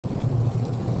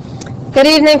Good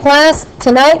evening, class.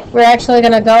 Tonight we're actually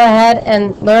going to go ahead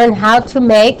and learn how to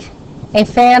make a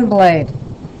fan blade.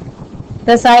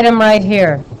 This item right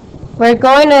here. We're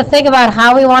going to think about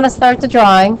how we want to start the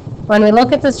drawing. When we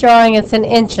look at this drawing, it's in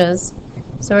inches.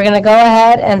 So we're going to go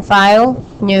ahead and file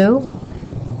new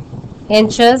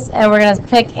inches, and we're going to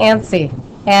pick ANSI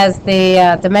as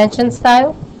the dimension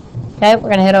style. Okay,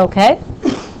 we're going to hit OK.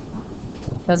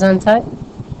 Goes on type.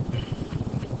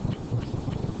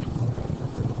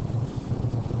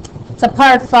 It's a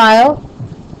part file.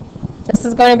 This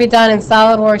is going to be done in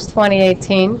Solidworks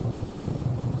 2018.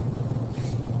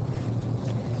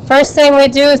 First thing we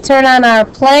do is turn on our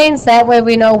planes. That way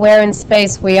we know where in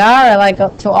space we are. I like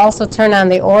to also turn on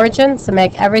the origin to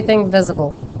make everything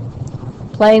visible.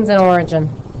 Planes and origin.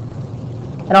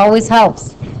 It always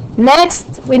helps.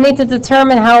 Next, we need to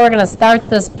determine how we're going to start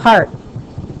this part.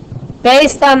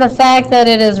 Based on the fact that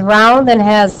it is round and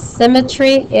has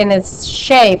symmetry in its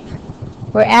shape,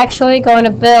 we're actually going to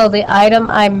build the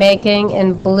item I'm making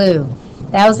in blue.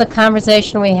 That was the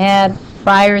conversation we had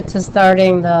prior to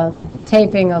starting the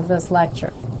taping of this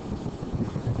lecture.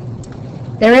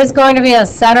 There is going to be a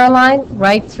center line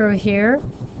right through here.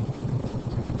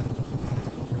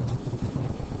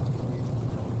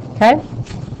 Okay?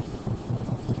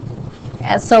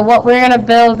 And so what we're going to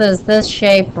build is this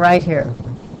shape right here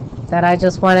that I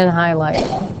just went and highlighted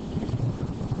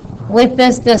with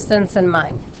this distance in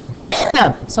mind.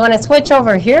 So when I switch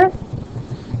over here,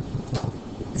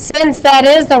 since that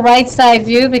is the right side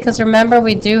view, because remember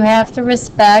we do have to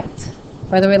respect,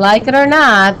 whether we like it or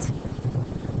not,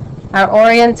 our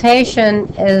orientation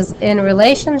is in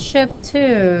relationship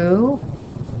to,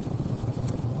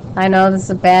 I know this is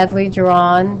a badly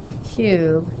drawn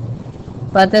cube,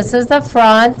 but this is the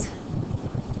front,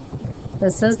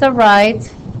 this is the right,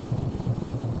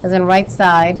 as in right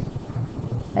side,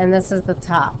 and this is the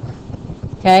top.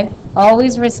 Okay?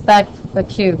 Always respect the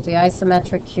cube, the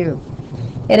isometric cube.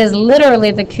 It is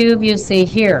literally the cube you see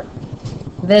here.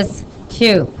 This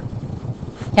cube.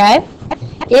 Okay?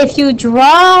 If you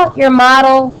draw your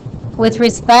model with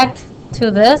respect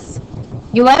to this,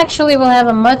 you actually will have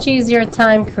a much easier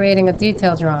time creating a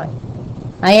detail drawing.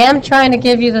 I am trying to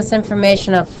give you this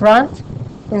information up front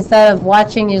instead of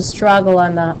watching you struggle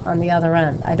on the other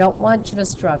end. I don't want you to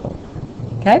struggle.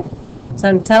 Okay? So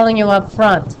I'm telling you up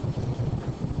front.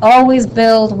 Always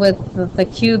build with the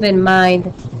cube in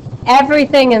mind.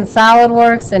 Everything in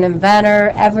SolidWorks and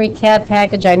Inventor, every CAD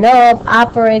package I know of,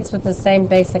 operates with the same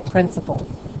basic principle.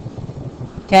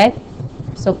 Okay?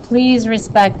 So please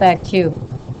respect that cube.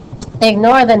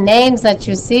 Ignore the names that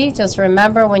you see. Just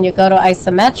remember when you go to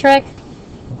isometric,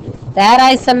 that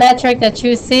isometric that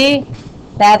you see,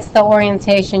 that's the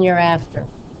orientation you're after.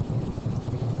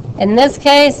 In this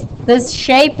case, this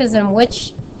shape is in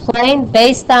which plane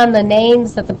based on the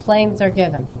names that the planes are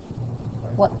given.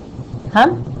 What? Huh?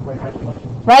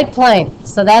 Right plane.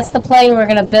 So that's the plane we're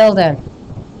going to build in.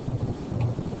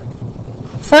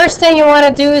 First thing you want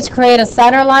to do is create a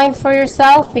center line for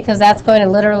yourself, because that's going to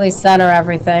literally center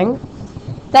everything.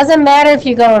 Doesn't matter if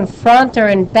you go in front or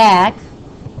in back.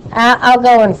 I'll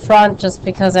go in front just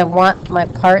because I want my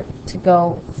part to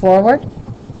go forward.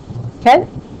 Okay?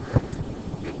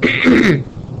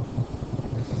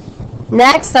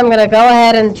 Next, I'm going to go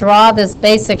ahead and draw this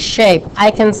basic shape.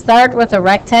 I can start with a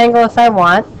rectangle if I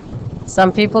want.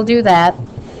 Some people do that.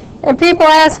 And people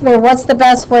ask me, what's the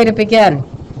best way to begin?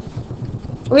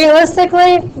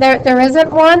 Realistically, there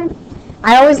isn't one.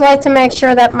 I always like to make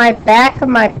sure that my back of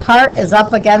my part is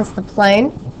up against the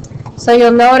plane. So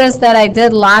you'll notice that I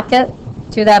did lock it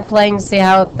to that plane. See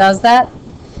how it does that?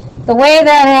 The way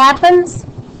that happens,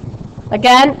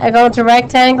 again, I go into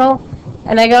rectangle,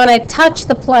 and I go and I touch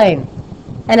the plane.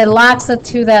 And it locks it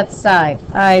to that side.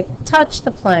 I touch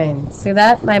the plane. See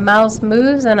that? My mouse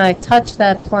moves and I touch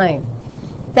that plane.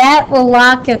 That will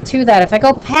lock it to that. If I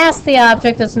go past the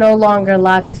object, it's no longer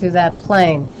locked to that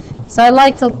plane. So I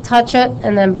like to touch it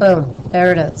and then boom,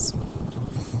 there it is.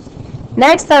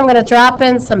 Next, I'm going to drop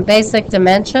in some basic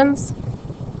dimensions.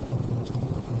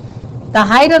 The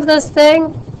height of this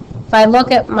thing, if I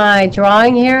look at my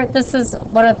drawing here, this is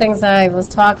one of the things I was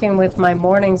talking with my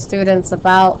morning students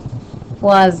about,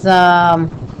 was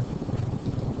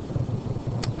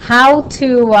how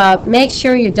to make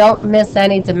sure you don't miss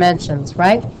any dimensions,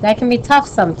 right? That can be tough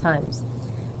sometimes.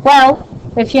 Well,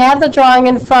 if you have the drawing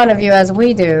in front of you, as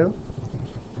we do,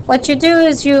 what you do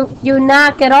is you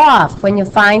knock it off. When you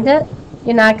find it,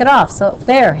 you knock it off. So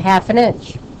there, ½ an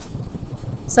inch.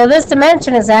 So this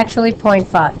dimension is actually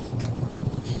 0.5.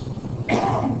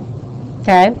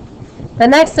 Okay? The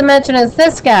next dimension is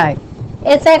this guy.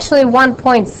 It's actually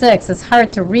 1.6. It's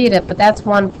hard to read it, but that's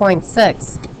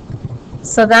 1.6.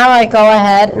 So now I go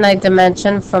ahead and I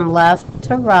dimension from left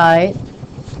to right.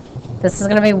 This is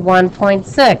going to be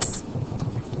 1.6.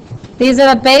 These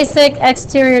are the basic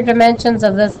exterior dimensions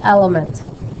of this element.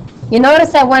 You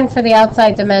notice I went for the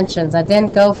outside dimensions. I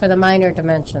didn't go for the minor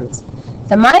dimensions.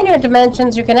 The minor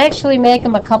dimensions, you can actually make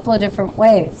them a couple of different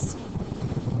ways.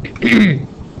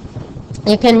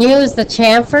 You can use the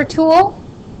chamfer tool.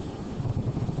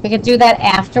 We could do that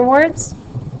afterwards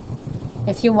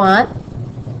if you want.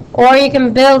 Or you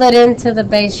can build it into the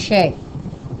base shape.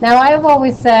 Now I've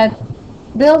always said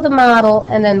build a model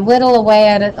and then whittle away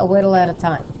at it a whittle at a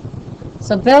time.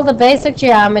 So build a basic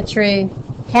geometry,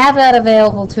 have that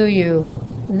available to you,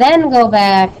 then go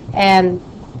back and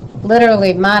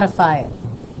literally modify it.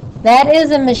 That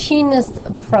is a machinist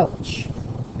approach,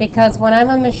 because when I'm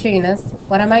a machinist,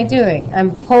 what am I doing?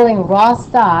 I'm pulling raw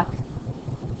stock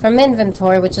from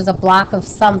inventory, which is a block of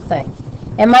something.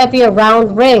 It might be a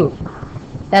round ring.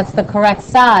 That's the correct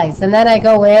size. And then I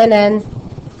go in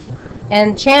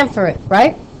and chamfer it,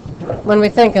 right? When we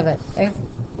think of it.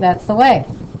 That's the way.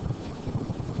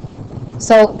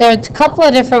 So there's a couple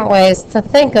of different ways to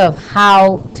think of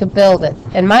how to build it.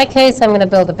 In my case, I'm going to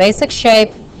build a basic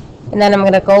shape, and then I'm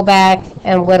going to go back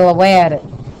and whittle away at it.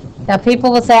 Now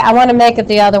people will say, I want to make it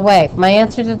the other way. My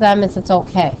answer to them is it's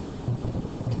okay.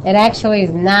 It actually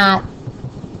is not,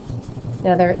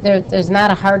 there's not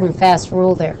a hard and fast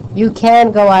rule there. You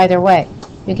can go either way.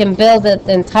 You can build it,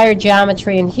 the entire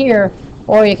geometry in here,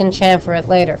 or you can chamfer it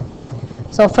later.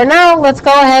 So for now, let's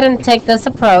go ahead and take this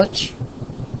approach.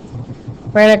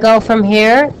 We're going to go from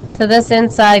here to this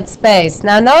inside space.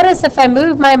 Now notice if I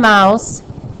move my mouse,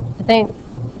 I think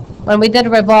when we did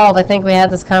revolve, I think we had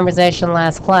this conversation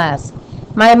last class.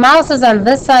 My mouse is on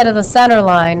this side of the center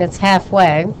line, it's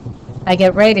halfway. I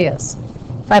get radius.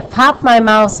 If I pop my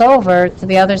mouse over to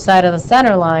the other side of the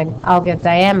center line, I'll get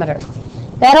diameter.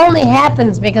 That only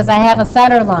happens because I have a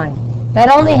center line. That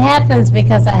only happens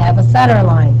because I have a center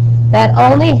line. That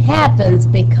only happens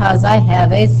because I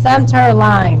have a center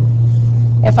line.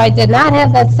 If I did not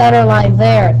have that center line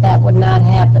there, that would not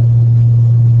happen.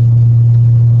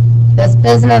 This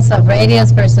business of radius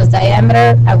versus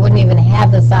diameter, I wouldn't even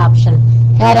have this option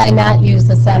had I not used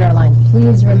the center line.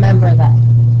 Please remember that.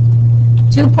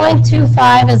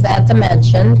 2.25 is that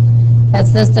dimension.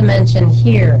 That's this dimension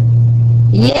here.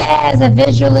 Yeah, is it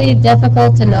visually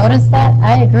difficult to notice that?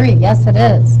 I agree. Yes, it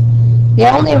is. The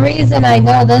only reason I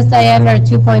know this diameter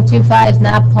 2.25 is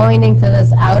not pointing to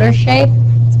this outer shape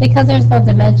is because there's no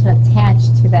dimension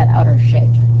attached to that outer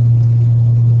shape.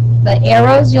 The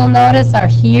arrows you'll notice are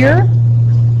here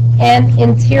and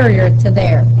interior to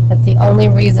there. That's the only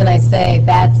reason I say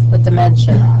that's the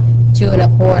dimension,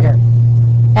 2.25.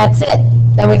 That's it.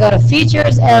 Then we go to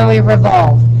features and we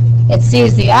revolve. It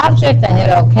sees the object, I hit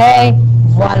OK,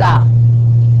 voila.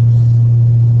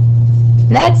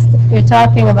 Next, you're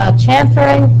talking about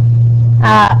chamfering.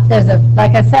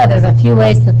 Like I said, there's a few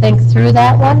ways to think through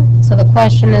that one. So the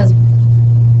question is,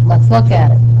 let's look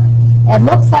at it. It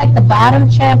looks like the bottom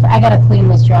chamfer. I gotta clean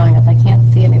this drawing up. I can't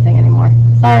see anything anymore.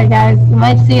 Sorry guys, you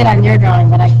might see it on your drawing,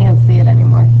 but I can't see it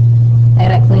anymore. I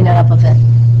gotta clean it up a bit.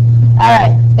 All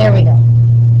right, there we go.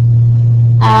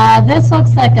 This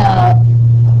looks like a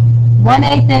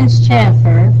 1/8 inch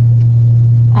chamfer,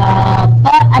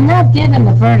 but I'm not given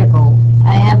the vertical.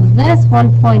 I have this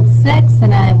 1.6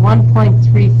 and I have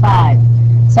 1.35.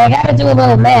 So I got to do a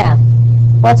little math.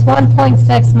 What's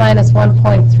 1.6 minus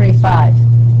 1.35?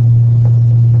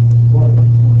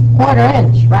 Quarter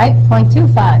inch, right?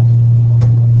 0.25.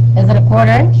 Is it a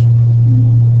quarter inch?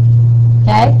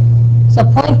 Okay. So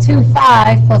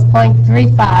 0.25 plus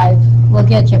 0.35 will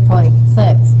get you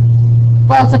 0.6.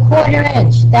 Well, it's a quarter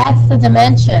inch. That's the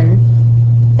dimension.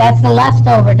 That's the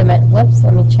leftover dimension. Whoops,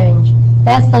 let me change.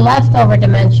 That's the leftover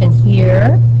dimension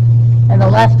here and the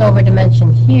leftover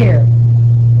dimension here.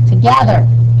 Together.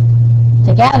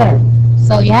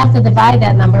 So you have to divide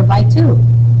that number by 2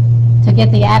 to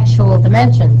get the actual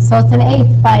dimension. So it's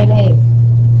 1/8 by 1/8.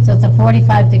 So it's a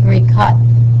 45-degree cut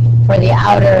for the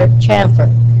outer chamfer.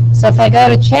 So if I go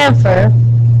to chamfer,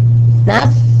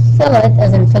 not fillet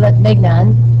as in fillet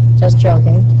mignon, just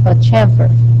joking, but chamfer.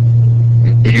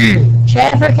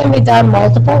 Chamfer can be done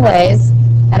multiple ways.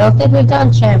 I don't think we've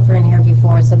done chamfer in here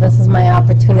before, so this is my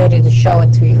opportunity to show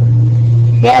it to you.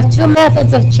 You have 2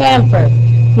 methods of chamfer.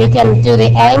 You can do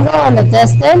the angle and the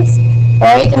distance,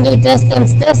 or you can do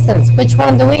distance. Which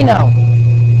one do we know?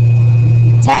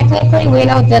 Technically, we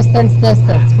know distance.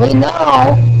 We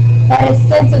know that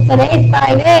since it's 1/8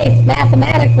 by 1/8,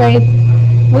 mathematically,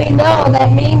 we know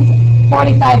that means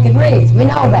 45 degrees. We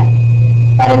know that.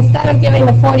 But instead of giving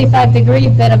the 45-degree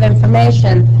bit of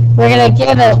information, we're going to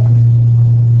give it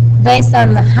based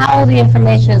on how the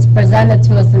information is presented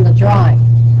to us in the drawing.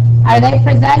 Are they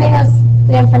presenting us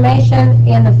the information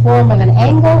in the form of an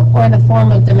angle or in the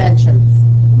form of dimensions?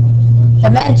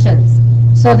 Dimensions.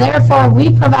 So therefore, we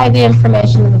provide the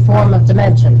information in the form of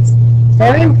dimensions.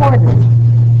 Very important,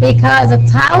 because a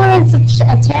tolerance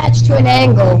attached to an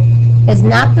angle is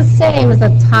not the same as a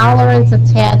tolerance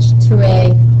attached to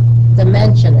a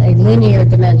dimension, a linear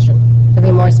dimension, to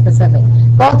be more specific.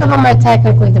 Both of them are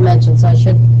technically dimensions, so I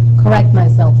should correct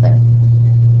myself there.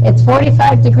 It's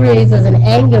 45 degrees as an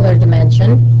angular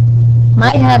dimension,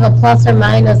 might have a plus or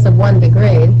minus of 1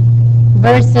 degree,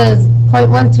 versus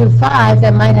 0.125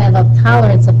 that might have a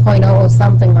tolerance of 0.00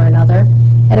 something or another.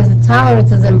 And if the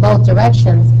tolerance is in both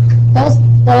directions, those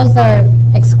are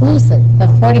exclusive. The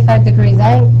 45 degrees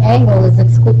angle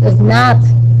is not,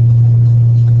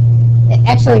 it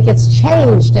actually gets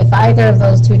changed if either of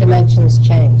those two dimensions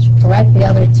change, correct? The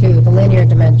other two, the linear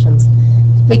dimensions.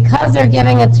 Because they're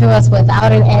giving it to us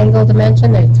without an angle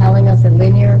dimension, they're telling us a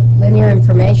linear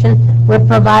information, we're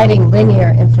providing linear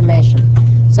information.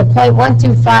 So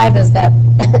 0.125 is that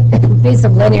piece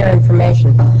of linear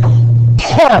information.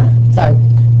 Sorry.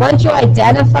 Once you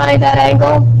identify that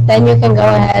angle, then you can go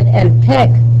ahead and pick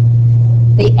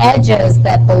the edges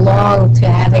that belong to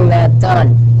having that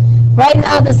done. Right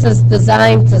now this is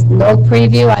designed to no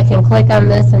preview. I can click on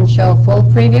this and show full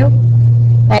preview,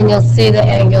 and you'll see the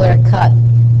angular cut.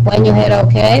 When you hit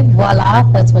OK, voila,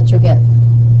 that's what you get.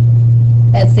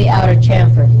 That's the outer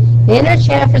chamfer. The inner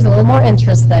chamfer is a little more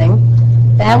interesting.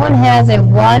 That one has a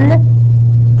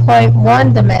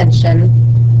 1.1 dimension.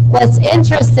 What's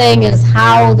interesting is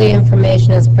how the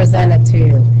information is presented to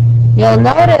you. You'll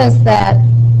notice that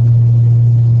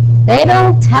they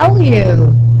don't tell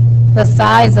you the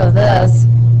size of this.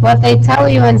 What they tell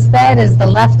you instead is the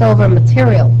leftover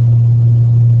material.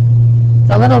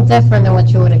 It's a little different than what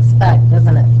you would expect,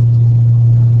 isn't it?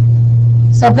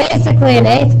 So basically, an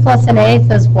eighth plus an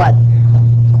eighth is what?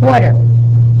 Quarter.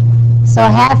 So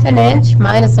half an inch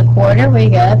minus a quarter, we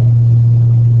get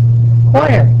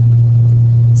quarter.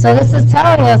 So this is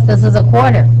telling us this is a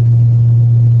quarter.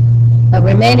 The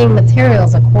remaining material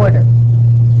is a quarter.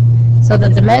 So the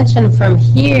dimension from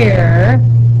here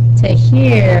to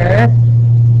here,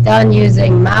 done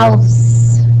using mouse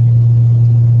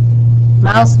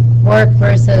work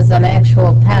versus an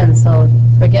actual pen, so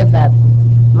forgive that,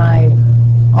 my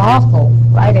awful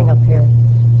writing up here.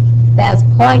 That's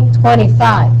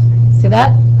 0.25. See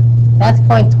that? That's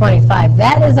 0.25.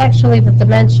 That is actually the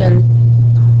dimension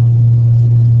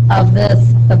of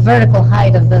this, the vertical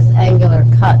height of this angular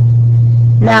cut.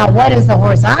 Now, what is the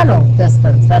horizontal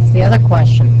distance? That's the other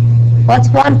question. What's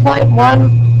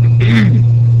 1.1?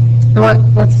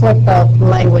 Let's flip the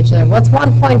language there. What's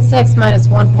 1.6 minus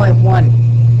 1.1?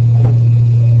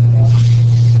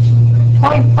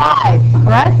 0.5,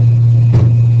 correct?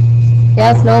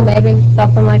 Yes, no, maybe,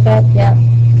 something like that, yeah.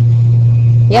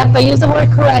 Yep, I use the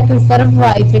word correct instead of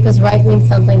right because right means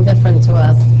something different to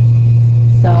us.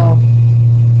 So,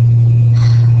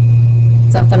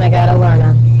 something I gotta learn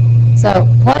on. So,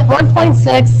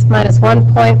 1.6 minus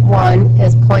 1.1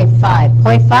 is 0.5.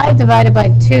 0.5 divided by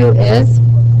 2 is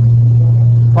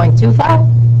 0.25.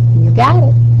 You got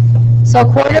it. So, a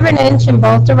quarter of an inch in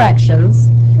both directions.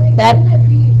 That,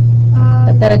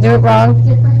 did I do it wrong?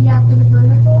 Different, yeah, for the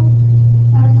vertical.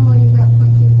 I don't know where you got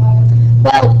 0.25.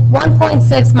 Well,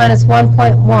 1.6 minus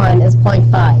 1.1 is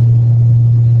 0.5.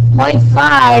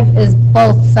 0.5 is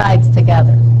both sides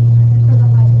together. For the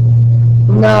height.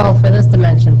 No, for this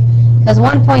dimension. Because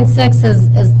 1.6 is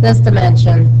this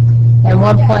dimension, and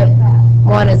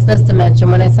 1.1 is this dimension.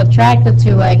 When I subtract the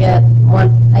two, I get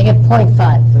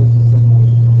 0.5.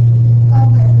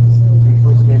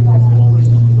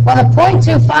 Well, the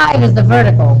 0.25 is the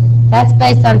vertical. That's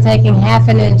based on taking half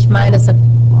an inch minus an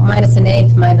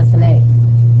eighth minus an eighth.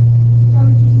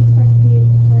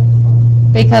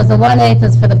 Because the 1/8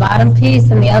 is for the bottom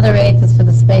piece, and the other eighth is for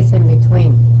the space in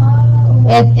between.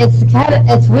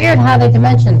 It's weird how they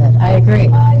dimensioned it. I agree.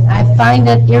 I find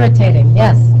it irritating.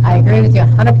 Yes, I agree with you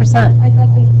 100%.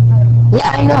 Yeah,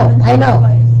 I know.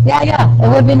 Yeah, it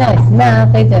would be nice. Nah,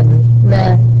 they didn't.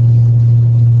 Nah.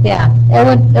 Yeah,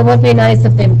 it would be nice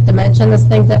if they dimensioned this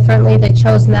thing differently. They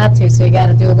chose not to, so you got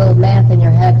to do a little math in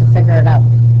your head to figure it out.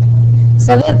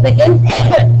 So the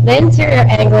interior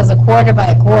angle is a quarter by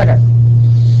a quarter.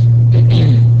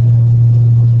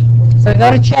 So we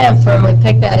go to chamfer and we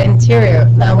pick that interior.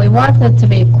 Now we want it to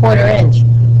be a quarter inch.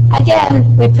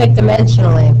 Again, we pick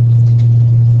dimensionally.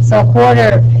 So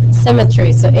quarter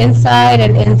symmetry. So inside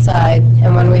and inside.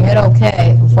 And when we hit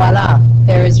OK, voila,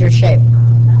 there is your shape.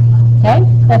 Okay,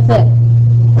 that's it.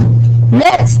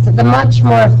 Next, the much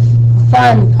more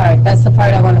fun part. That's the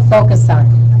part I want to focus on.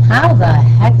 How the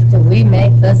heck do we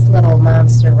make this little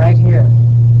monster right here?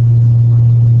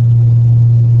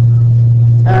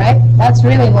 All right, that's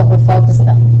really what we're focused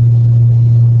on.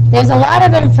 There's a lot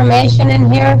of information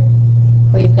in here.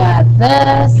 We've got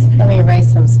this. Let me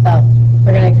erase some stuff.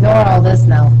 We're going to ignore all this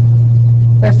now.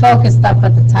 We're focused up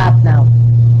at the top now.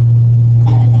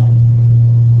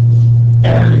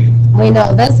 We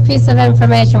know this piece of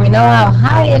information. We know how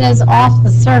high it is off the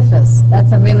surface.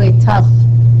 That's a really tough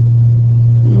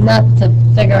nut to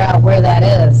figure out where that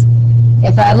is.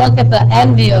 If I look at the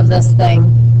end view of this thing,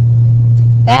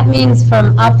 that means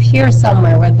from up here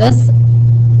somewhere, where this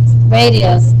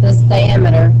radius, this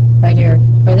diameter, right here,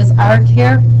 where this arc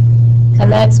here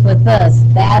connects with this,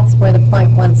 that's where the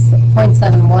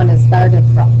 0.71 is started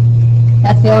from.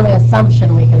 That's the only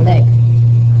assumption we can make.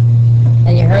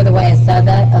 And you heard the way I said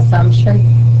that,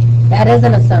 assumption? That is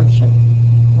an assumption.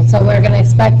 And so we're going to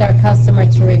expect our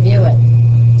customer to review it,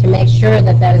 to make sure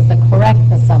that that is the correct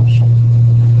assumption.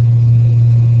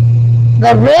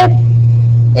 The rib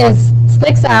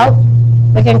sticks out.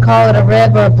 We can call it a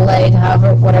rib or a blade,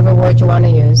 however, whatever word you want to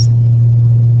use.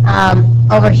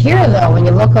 Over here, though, when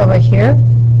you look over here,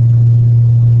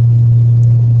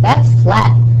 that's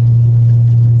flat.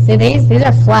 See these? These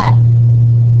are flat.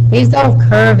 These don't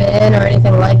curve in or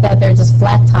anything like that. They're just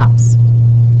flat tops.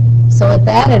 So with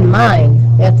that in mind,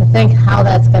 you have to think how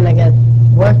that's going to get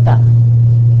worked on.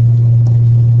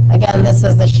 Again, this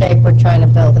is the shape we're trying to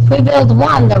build. If we build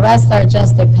one, the rest are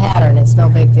just a pattern. It's no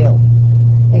big deal.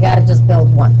 You got to just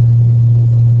build one.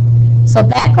 So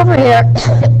back over here,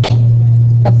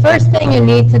 the first thing you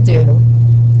need to do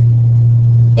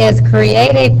is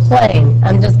create a plane.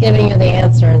 I'm just giving you the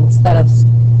answer instead of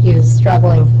you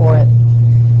struggling for it.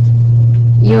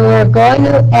 You are going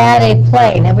to add a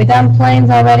plane. Have we done planes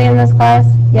already in this class?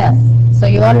 Yes. So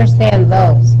you understand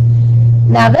those.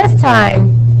 Now this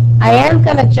time, I am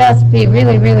going to just be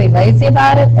really, really lazy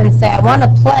about it and say I want a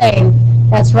plane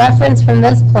that's referenced from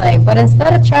this plane. But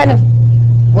instead of trying to,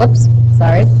 whoops,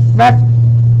 sorry,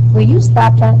 will you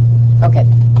stop that? Okay.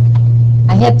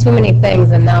 I hit too many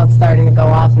things and now it's starting to go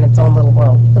off in its own little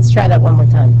world. Let's try that one more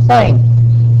time. Plane.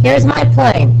 Here's my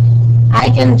plane.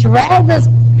 I can drag this.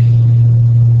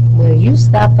 Will you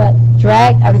stop that?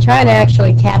 Drag. I'm trying to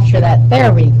actually capture that.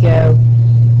 There we go.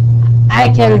 I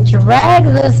can drag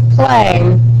this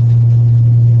plane.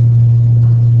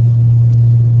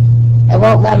 It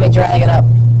won't let me drag it up.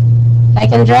 I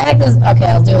can drag this. Okay,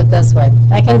 I'll do it this way.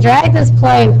 I can drag this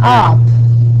plane up.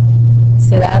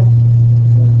 See that?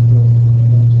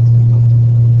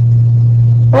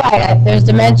 Right, there's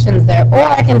dimensions there. Or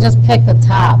I can just pick the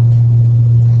top.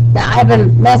 Now, I've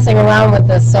been messing around with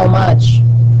this so much.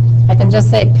 I can just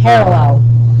say parallel.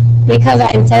 Because I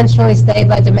intentionally stayed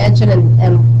by dimension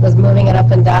and was moving it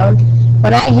up and down.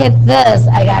 When I hit this,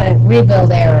 I got a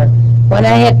rebuild error. When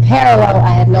I hit parallel, I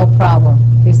had no problem.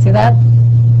 Do you see that?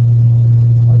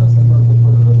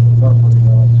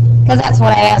 Because that's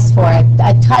what I asked for. I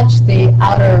touched the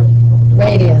outer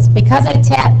radius. Because I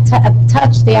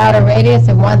touched the outer radius,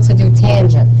 it wants to do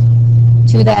tangent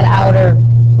to that outer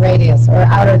radius, or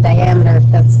outer diameter, if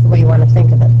that's the way you want to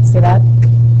think of it. See that?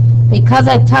 Because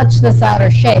I touched this outer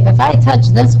shape. If I touch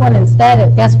this one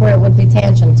instead, guess where it would be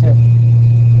tangent to?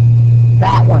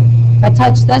 That one. If I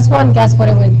touch this one, guess what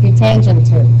it would be tangent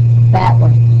to? That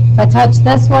one. If I touch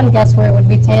this one, guess where it would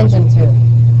be tangent to?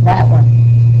 That one.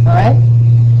 All right?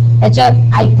 I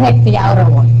picked the outer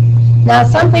one. Now,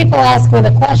 some people ask me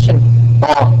the question,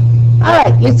 well, all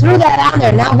right, you threw that on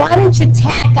there. Now, why don't you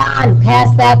tack on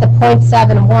past that the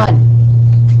 0.71?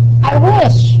 I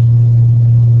wish.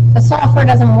 The software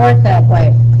doesn't work that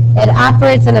way. It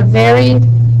operates in a very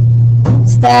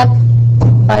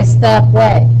step-by-step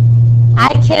way.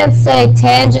 I can't say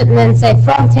tangent and then say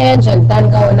from tangent, then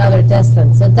go another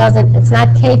distance. It doesn't, it's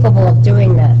not capable of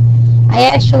doing that. I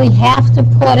actually have to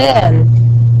put in,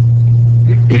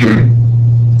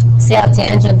 see how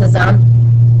tangent is on?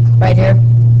 Right here?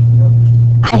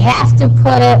 I have to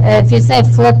put it, if you say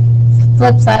flip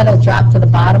side, it'll drop to the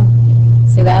bottom.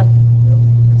 See that?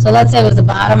 So let's say it was the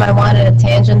bottom, I wanted a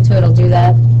tangent to it, it'll do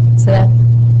that. See that?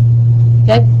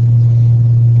 Okay?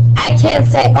 I can't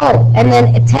say, oh, and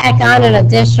then tack on an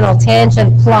additional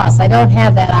tangent plus. I don't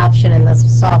have that option in this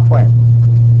software.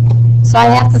 So I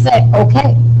have to say,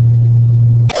 okay.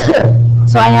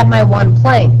 So I have my one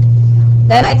plane.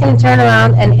 Then I can turn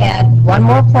around and add one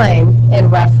more plane in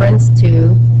reference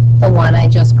to the one I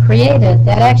just created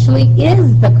that actually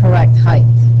is the correct height.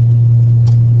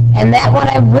 And that one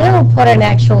I will put an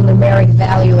actual numeric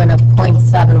value in of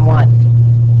 0.71.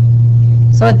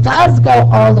 So it does go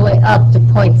all the way up to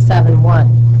 0.71.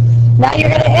 Now you're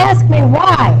going to ask me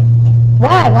why.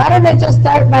 Why? Why don't I just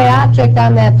start my object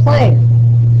on that plane?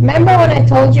 Remember when I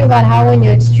told you about how when you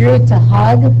extrude to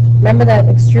hug, remember that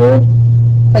extrude?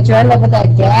 But you end up with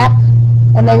that gap,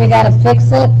 and then you got to fix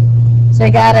it. So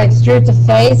you got to extrude to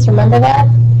face, remember that?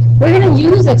 We're going to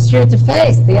use extrude to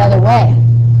face the other way.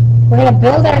 We're going to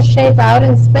build our shape out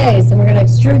in space, and we're going to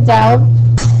extrude down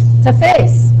to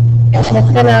face. And it's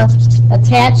going to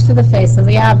attach to the face of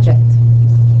the object.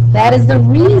 That is the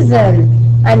reason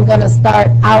I'm going to start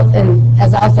out in,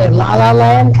 as I'll say, la-la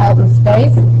land, out in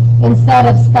space, instead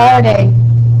of starting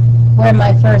where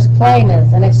my first plane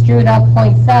is and extrude up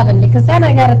 0.7, because then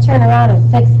I got to turn around and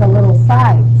fix the little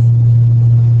sides.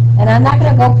 And I'm not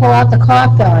going to go pull out the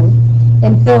caulk gun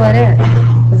and fill it in.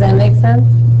 Does that make sense?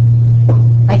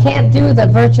 I can't do the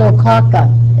virtual caulk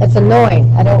gun. It's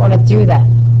annoying. I don't want to do that.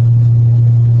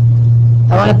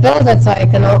 I want to build it so I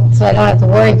don't have to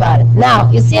worry about it. Now,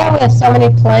 you see how we have so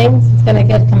many planes? It's going to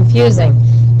get confusing.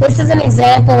 This is an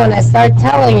example when I start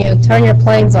telling you, turn your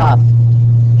planes off.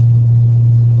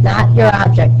 Not your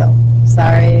object, though.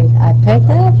 Sorry, I picked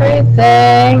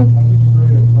everything.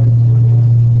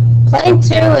 Plane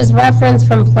 2 is referenced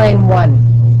from plane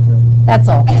 1. That's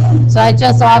all. So I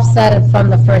just offset it from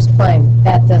the first plane,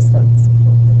 that distance.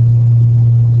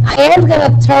 I am going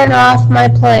to turn off my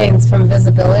planes from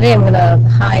visibility. I'm going to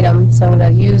hide them, so I'm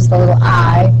going to use the little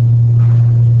eye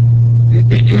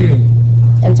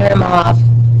and turn them off.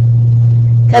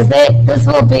 Because this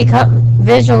will become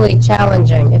visually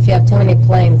challenging if you have too many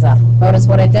planes up. Notice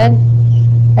what I did?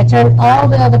 I turned all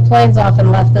the other planes off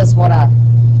and left this one up.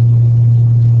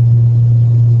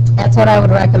 That's what I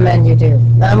would recommend you do.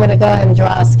 Now I'm going to go ahead and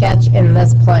draw a sketch in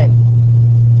this plane.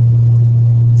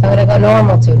 So I'm going to go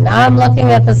normal to. Now I'm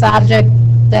looking at this object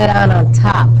dead on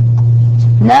top.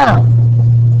 Now,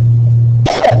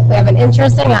 we have an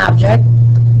interesting object.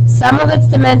 Some of its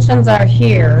dimensions are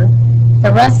here.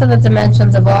 The rest of the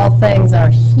dimensions of all things are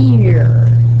here.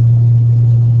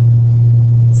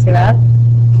 See that?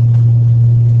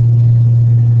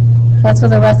 That's where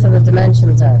the rest of the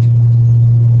dimensions are.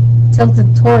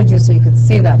 Tilted toward you so you can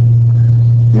see them.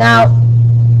 Now,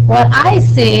 what I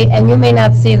see, and you may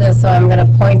not see this, so I'm going to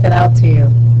point it out to you.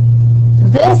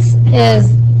 This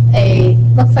is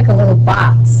looks like a little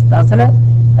box, doesn't it?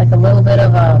 Like a little bit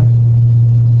of a,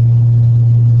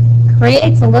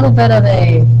 creates a little bit of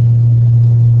a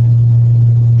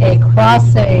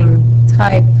crossing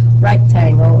type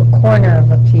rectangle, a corner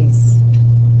of a piece.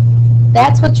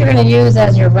 That's what you're going to use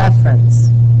as your reference.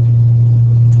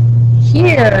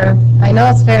 Here, I know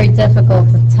it's very difficult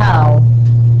to tell,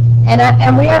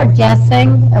 and we are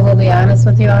guessing, I will be honest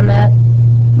with you on that.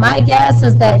 My guess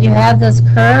is that you have this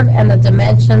curve and the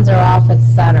dimensions are off its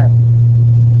center.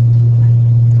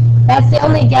 That's the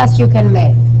only guess you can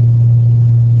make.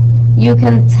 You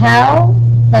can tell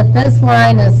that this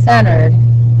line is centered,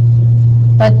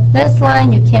 but this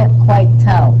line you can't quite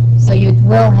tell. So you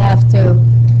will have to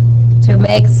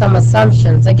make some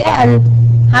assumptions. Again,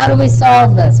 how do we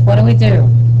solve this? What do we do?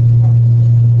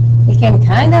 You can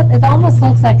kind of, it almost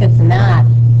looks like it's not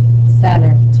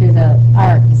centered to the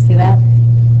arc. You see that?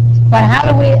 But how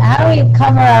do we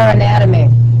cover our anatomy?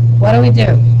 What do we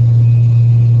do?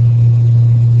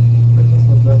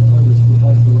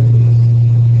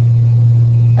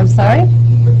 I'm sorry?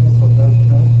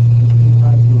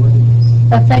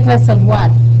 The thickness of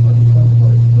what?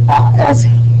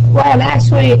 What I'm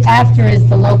actually after is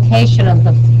the location of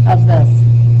this.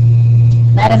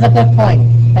 That is a good point.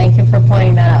 Thank you for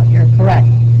pointing that out. You're correct.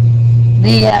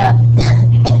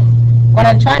 What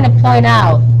I'm trying to point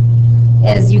out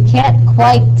is you can't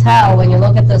quite tell when you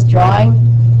look at this drawing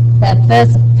that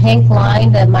this pink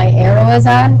line that my arrow is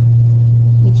on,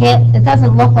 it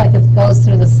doesn't look like it goes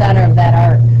through the center of that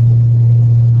arc.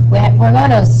 We're going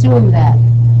to assume that.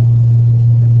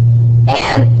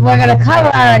 And we're going to cover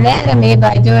our anatomy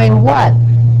by doing what?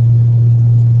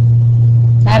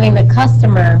 Having the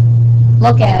customer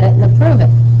look at it and approve it.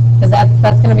 Because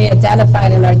that's going to be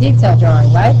identified in our detail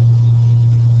drawing, right?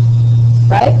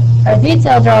 Right? Our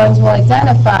detail drawings will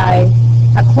identify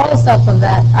a close-up of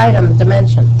that item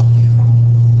dimension.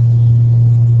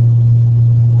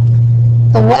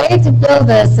 The way to build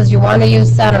this is you want to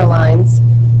use center lines.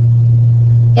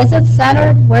 Is it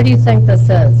centered? Where do you think this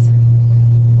is?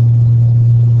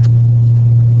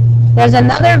 There's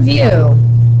another view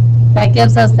that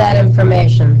gives us that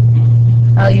information.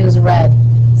 I'll use red.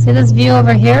 See this view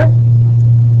over here?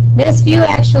 This view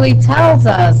actually tells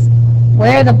us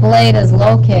where the blade is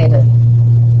located.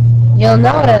 You'll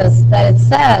notice that it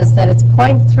says that it's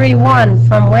 0.31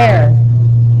 from where?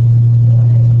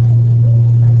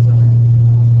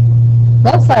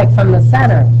 Looks like from the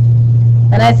center.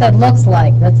 And I said looks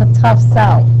like. That's a tough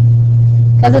sell.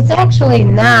 Because it's actually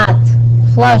not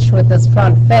flush with this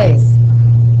front face.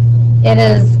 It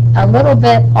is a little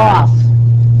bit off.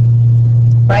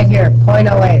 Right here,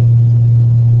 0.08.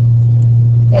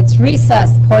 It's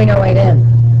recessed 0.08 in.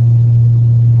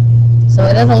 So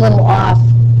it is a little off.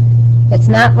 It's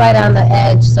not right on the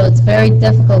edge, so it's very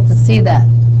difficult to see that.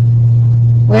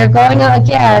 We're going to,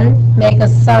 again, make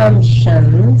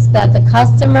assumptions that the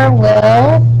customer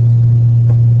will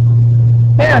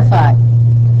verify.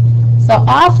 So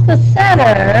off the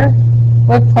center,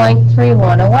 we're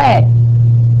 0.31 away.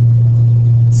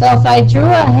 So if I drew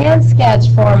a hand sketch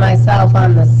for myself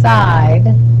on the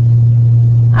side,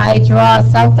 I draw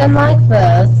something like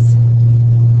this.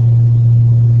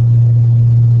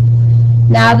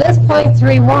 Now this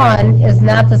 0.31 is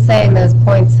not the same as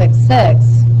 0.66,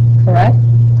 correct?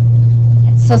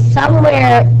 So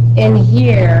somewhere in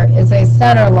here is a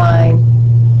center line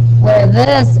where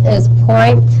this is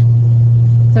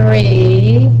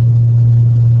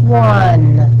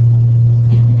 0.31.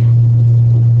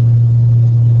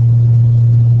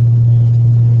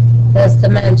 This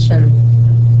dimension.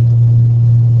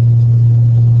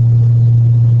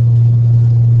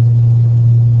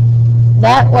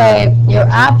 That way your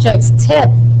object's tip,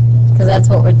 because that's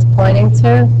what we're pointing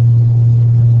to.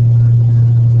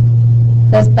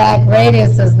 This back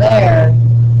radius is there.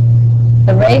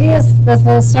 The radius, this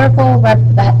little circle, that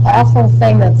awful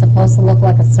thing that's supposed to look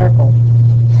like a circle,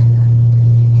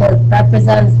 it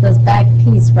represents this back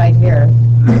piece right here.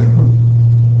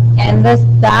 And this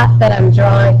dot that I'm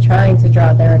trying to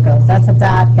draw, there it goes. That's a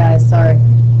dot, guys, sorry,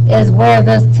 is where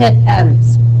this tip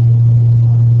ends.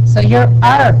 So your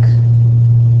arc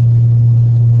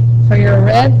for your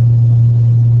rib,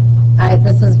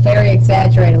 this is very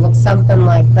exaggerated. It looks something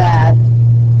like that.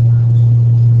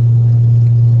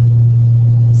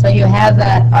 So you have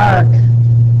that arc.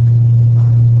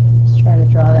 Just try to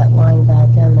draw that line back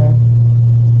in there.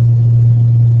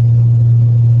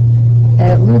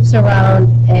 And it loops around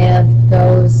and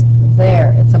goes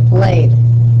there. It's a blade.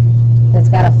 It's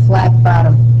got a flat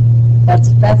bottom. That's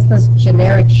this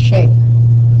generic shape.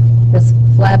 This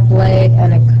flat blade,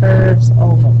 and it curves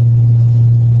over.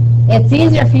 It's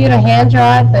easier for you to hand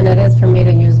draw it than it is for me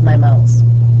to use my mouse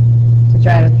to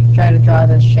try to draw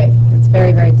this shape. It's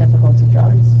very, very difficult to draw.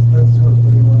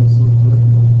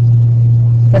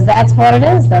 Because that's what it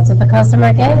is. That's what the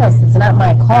customer gave us. It's not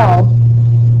my call.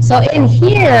 So in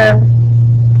here,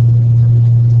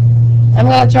 I'm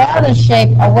going to draw this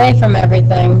shape away from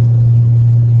everything.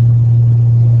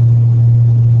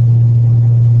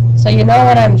 So you know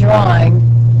what I'm drawing.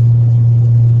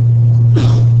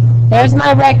 There's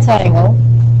my rectangle.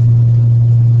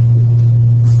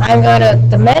 I'm going to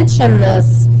dimension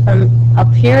this from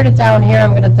up here to down here.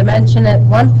 I'm going to dimension it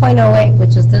 1.08,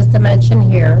 which is this dimension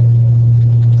here.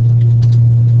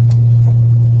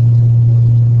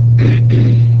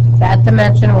 That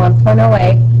dimension,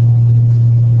 1.08.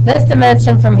 This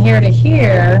dimension from here to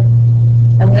here,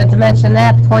 I'm going to dimension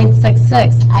that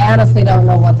 0.66. I honestly don't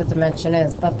know what the dimension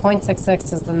is, but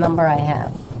 0.66 is the number I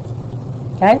have.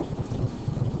 Okay?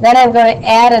 Then I'm going to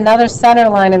add another center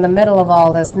line in the middle of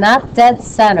all this. Not dead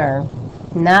center.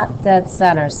 Not dead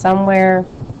center. Somewhere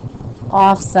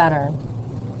off center.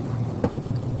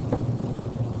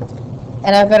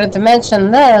 And I'm going to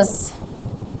dimension this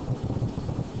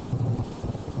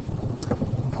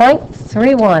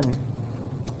 0.31.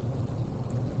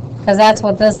 Because that's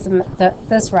what this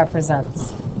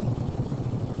represents.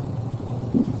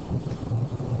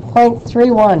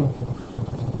 0.31.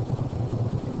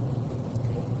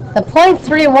 The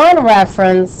 0.31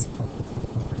 reference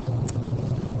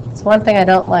is one thing I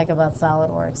don't like about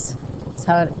Solidworks. It's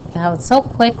how it so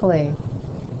quickly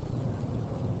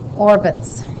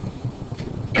orbits.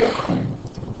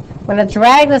 I'm going to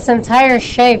drag this entire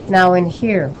shape now in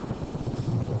here.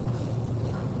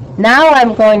 Now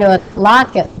I'm going to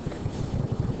lock it.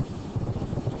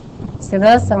 See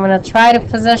this? I'm going to try to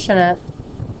position it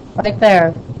right there.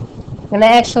 I'm going to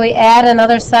actually add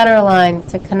another center line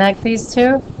to connect these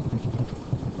two.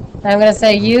 I'm going to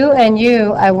say you and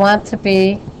you, I want to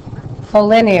be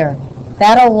collinear.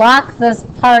 That'll lock this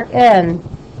part in,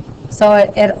 so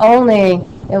it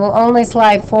will only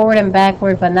slide forward and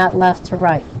backward, but not left to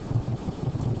right.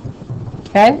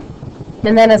 Okay?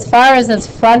 And then as far as its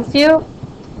front view,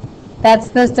 that's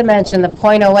this dimension, the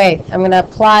 0.08. I'm going to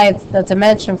apply the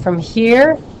dimension from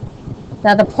here.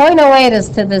 Now the 0.08 is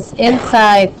to this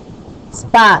inside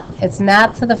spot. It's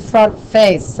not to the front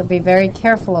face, so be very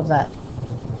careful of that.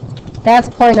 That's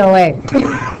 0.08.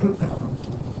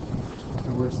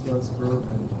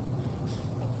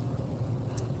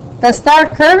 The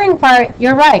start curving part,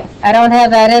 you're right. I don't have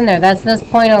that in there. That's this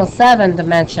 .07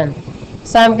 dimension.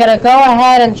 So I'm going to go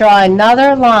ahead and draw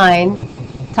another line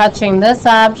touching this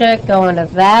object, going to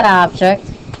that object.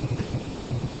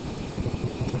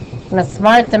 I'm going to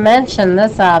smart dimension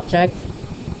this object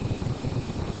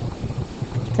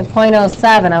to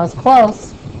 .07. I was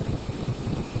close.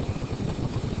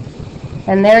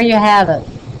 And there you have it.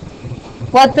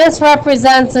 What this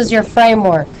represents is your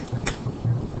framework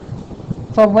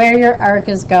for where your arc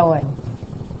is going.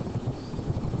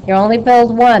 You only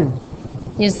build one.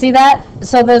 You see that?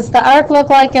 So does the arc look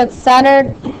like it's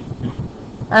centered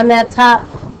on that top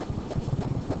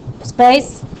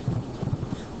space?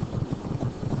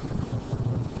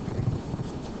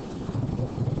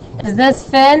 Is this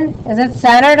fin? Is it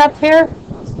centered up here?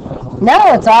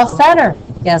 No, it's off center.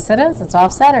 Yes, it is. It's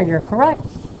off center. You're correct.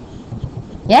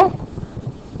 Yeah.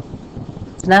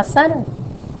 It's not centered.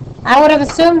 I would have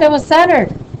assumed it was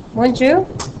centered. Wouldn't you?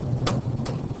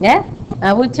 Yeah,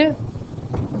 I would too.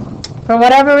 For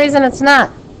whatever reason, it's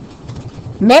not.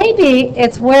 Maybe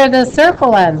it's where the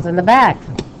circle ends in the back.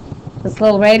 This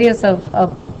little radius of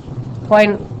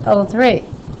 .03.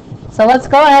 So let's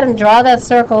go ahead and draw that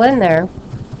circle in there.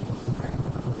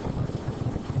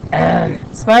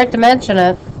 Smart dimension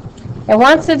it. It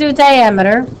wants to do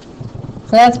diameter.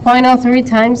 So that's .03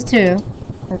 times 2.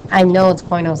 I know it's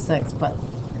 .06, but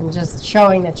I'm just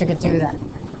showing that you could do that.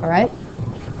 All right?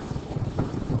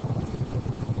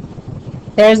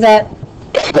 There's that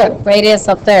radius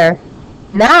up there.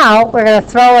 Now we're going to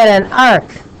throw in an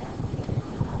arc.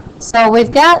 So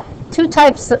we've got two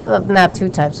types of, not two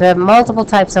types, we have multiple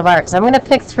types of arcs. I'm going to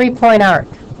pick 3-point arc.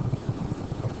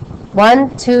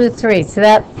 1, 2, 3. So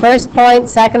that first point,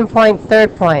 second point,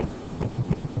 third point.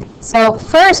 So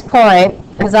first point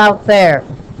is out there.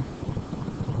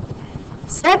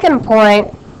 Second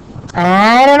point,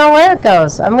 I don't know where it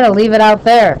goes. I'm going to leave it out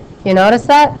there. You notice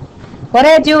that? What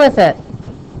did I do with it?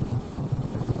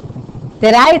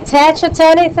 Did I attach it to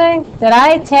anything? Did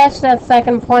I attach that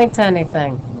second point to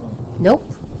anything? Nope.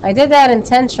 I did that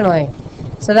intentionally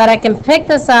so that I can pick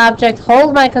this object,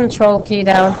 hold my control key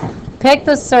down, pick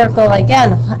the circle.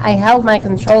 Again, I held my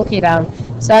control key down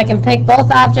so I can pick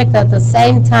both objects at the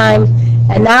same time,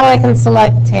 and now I can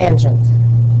select tangent.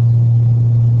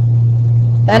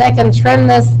 Then I can trim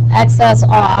this excess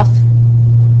off,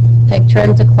 pick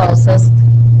trim to closest.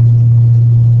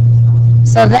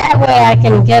 So that way I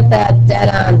can get that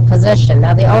dead-on position.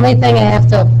 Now the only thing I have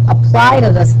to apply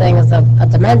to this thing is a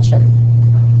dimension.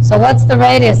 So what's the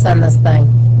radius on this thing?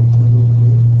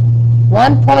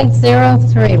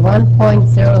 1.03,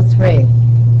 1.03.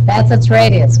 That's its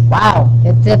radius. Wow,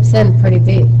 it dips in pretty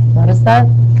deep. Notice that?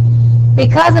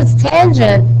 Because it's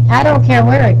tangent, I don't care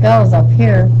where it goes up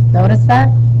here. Notice that?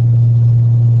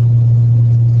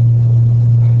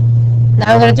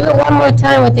 Now I'm going to do it one more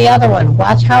time with the other one.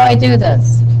 Watch how I do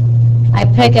this. I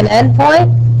pick an end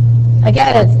point.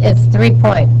 Again, it's 3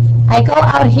 point. I go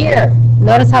out here.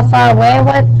 Notice how far away I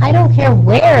went? I don't care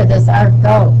where this arc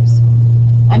goes.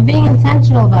 I'm being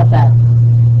intentional about that.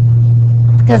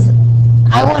 Because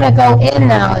I want to go in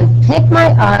now and pick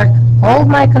my arc, hold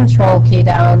my control key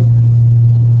down.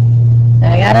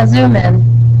 Then I got to zoom in,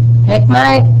 pick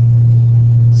my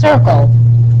circle.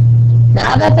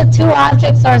 Now that the two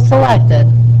objects are selected,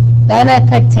 then I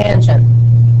pick tangent.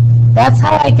 That's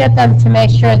how I get them to make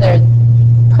sure they're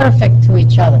perfect to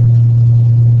each other.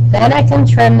 Then I can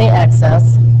trim the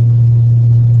excess.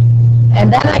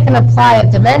 And then I can apply a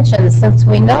dimension. Since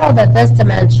we know that this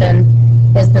dimension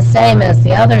is the same as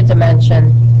the other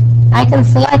dimension, I can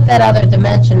select that other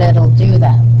dimension, it'll do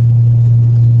that.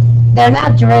 They're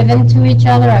not driven to each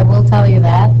other, I will tell you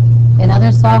that. In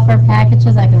other software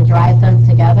packages, I can drive them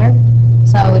together.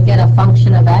 So I would get a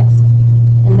function of x.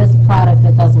 In this product,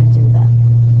 it doesn't do that.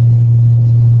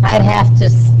 I'd have to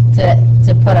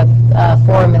put a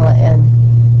formula in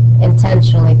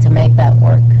intentionally to make that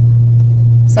work.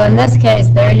 So in this case,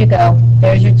 there you go.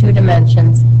 There's your two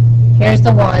dimensions. Here's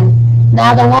the one.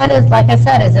 Now the one is, like I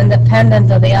said, is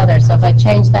independent of the other. So if I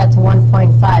change that to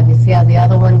 1.5, you see how the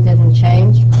other one didn't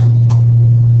change?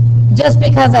 Just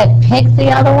because I picked the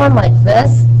other one like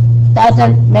this,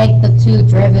 doesn't make the two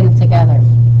driven together.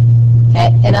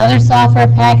 Okay? In other software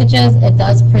packages, it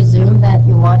does presume that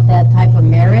you want that type of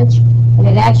marriage, and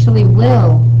it actually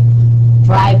will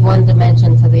drive one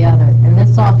dimension to the other. In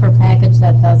this software package,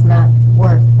 that does not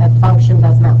work. That function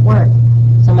does not work.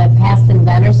 So my past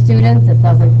inventor students, it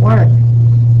doesn't work.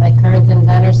 My current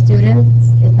inventor students,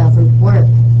 it doesn't work.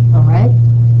 All right?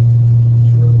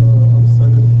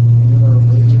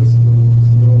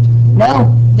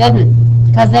 No, didn't.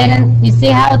 Because they didn't, you see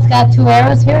how it's got two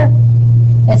arrows here?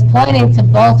 It's pointing to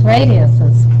both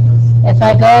radiuses. If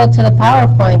I go to the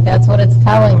PowerPoint, that's what it's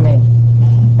telling me.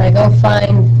 If I go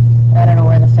find, I don't know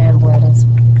where the fan blade is.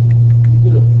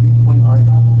 You did a 3-point arc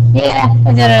on it? Yeah,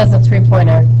 I did it as a 3-point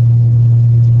arc.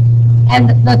 And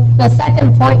the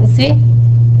second point, you see,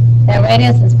 that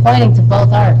radius is pointing to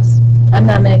both arcs. I'm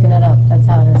not making it up. That's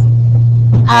how it is.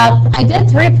 I did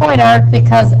 3-point arc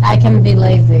because I can be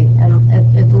lazy, and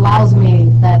it allows me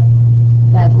that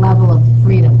level of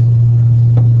freedom.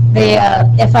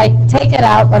 If I take it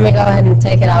out, let me go ahead and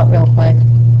take it out real quick.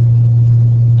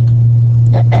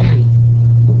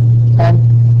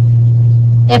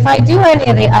 If I do any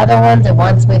of the other ones, it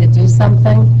wants me to do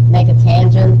something, make a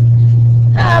tangent.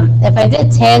 If I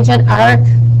did tangent arc,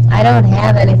 I don't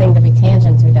have anything to be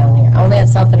tangent to down here. I only have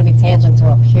something to be tangent to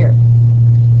up here.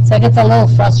 So it gets a little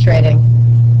frustrating.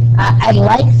 I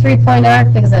like 3-point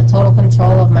arc because I have total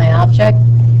control of my object.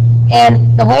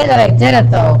 And the way that I did it,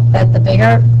 though, that the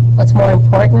bigger, what's more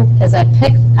important, is I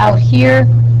picked out here.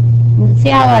 See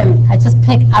how I just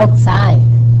pick outside.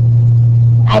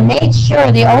 I made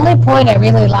sure the only point I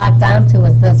really locked onto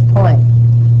was this point.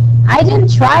 I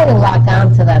didn't try to lock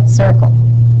onto that circle.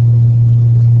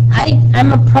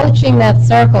 I'm approaching that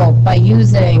circle by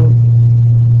using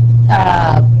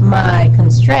my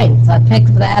constraints. I pick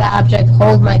that object,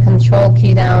 hold my control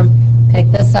key down,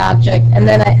 pick this object, and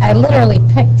then I literally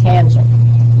pick tangent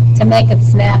to make it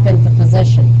snap into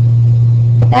position.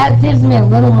 That gives me a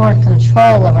little more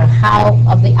control over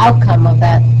of the outcome of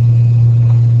that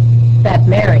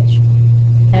marriage,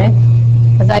 okay?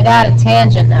 Because I got a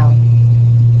tangent now.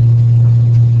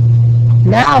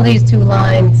 Now these two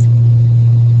lines,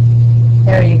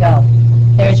 there you go.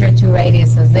 There's your two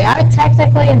radiuses. They are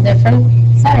technically in different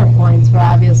center points for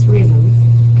obvious reasons.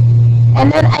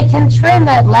 And then I can trim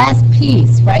that last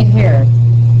piece right here,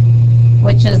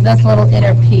 which is this little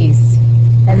inner piece,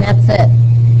 and that's it.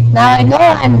 Now I know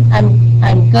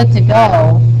I'm good to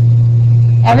go.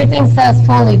 Everything says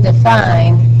fully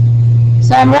defined,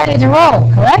 so I'm ready to roll,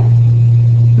 correct?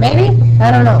 Maybe? I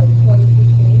don't know.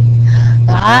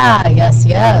 Ah, yes,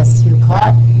 you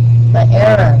caught the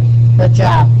error. Good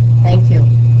job. Thank you.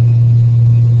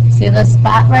 See this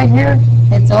spot right here?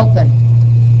 It's open.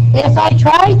 If I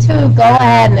try to go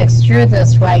ahead and extrude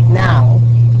this right now,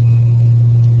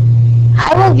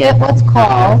 I will get what's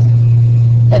called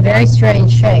a very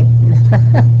strange shape.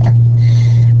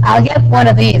 I'll get one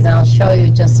of these and I'll show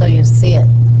you just so you see it.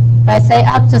 If I say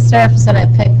up to surface and I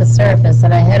pick the surface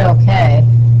and I hit OK,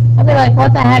 I'll be like,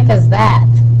 what the heck is that?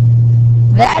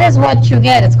 That is what you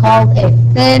get. It's called a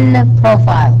thin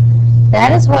profile.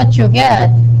 That is what you get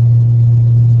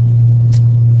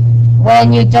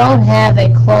when you don't have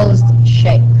a closed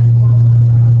shape.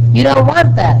 You don't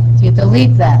want that. You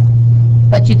delete that.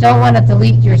 But you don't want to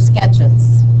delete your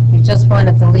sketches. You just want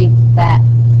to delete that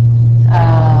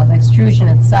extrusion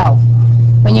itself.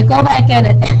 When you go back in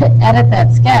and edit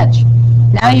that sketch,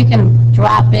 now you can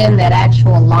drop in that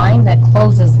actual line that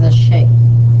closes the shape.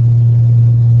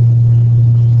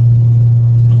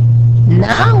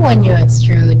 Now when you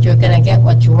extrude, you're going to get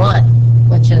what you want,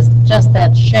 which is just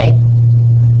that shape.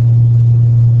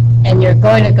 And you're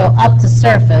going to go up to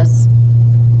surface,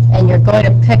 and you're going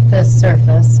to pick this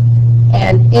surface,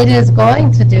 and it is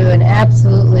going to do an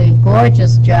absolutely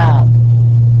gorgeous job,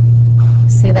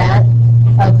 see that,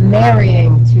 of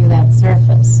marrying to that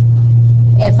surface.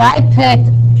 If I picked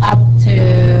up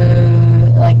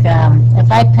to, like,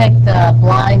 if I picked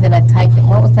blind and I typed it,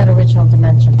 what was that original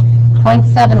dimension?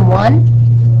 0.71.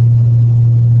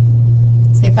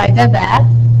 See, if I did that,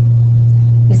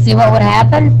 you see what would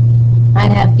happen?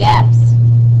 I'd have gaps.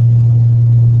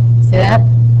 See that?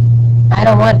 I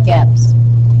don't want gaps.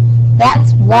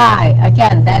 That's why,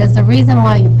 again, that is the reason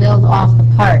why you build off the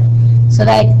part, so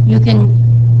that you can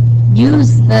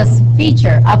use this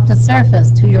feature up to surface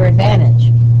to your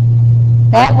advantage.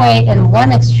 That way, in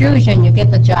one extrusion, you get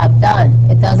the job done.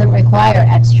 It doesn't require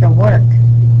extra work.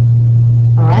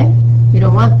 All right? You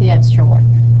don't want the extra work.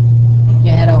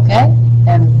 You hit OK,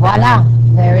 and voila,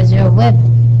 there is your width,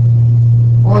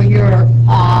 or your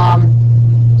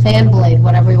fan blade,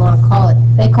 whatever you want to call it.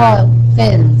 They call it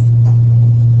fins.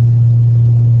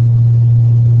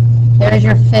 There's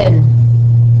your fin.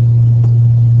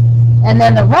 And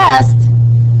then the rest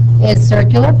is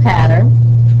circular pattern.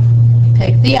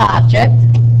 Pick the object.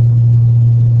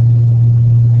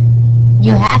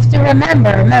 You have to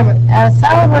remember,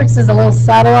 Solidworks is a little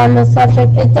subtle on this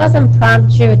subject. It doesn't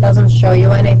prompt you, it doesn't show you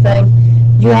anything.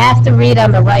 You have to read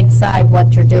on the right side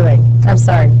what you're doing. I'm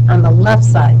sorry, on the left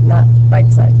side, not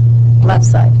right side, left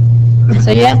side. So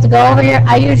you have to go over here.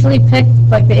 I usually pick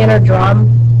like the inner drum,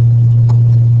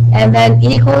 and then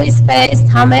equally spaced,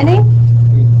 how many?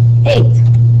 8.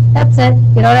 That's it.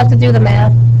 You don't have to do the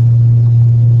math.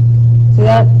 See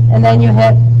that? And then you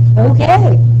hit OK,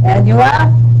 and you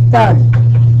are done.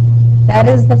 That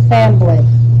is the fan blade,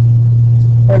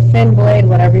 or fin blade,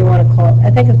 whatever you want to call it.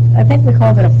 I think we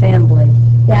called it a fan blade.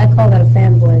 Yeah, I call it a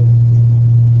fan blade.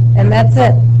 And that's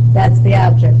it. That's the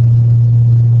object.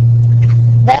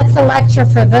 That's the lecture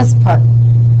for this part.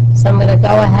 So I'm going to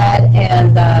go ahead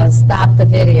and stop the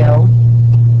video.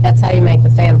 That's how you make the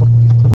fan blade.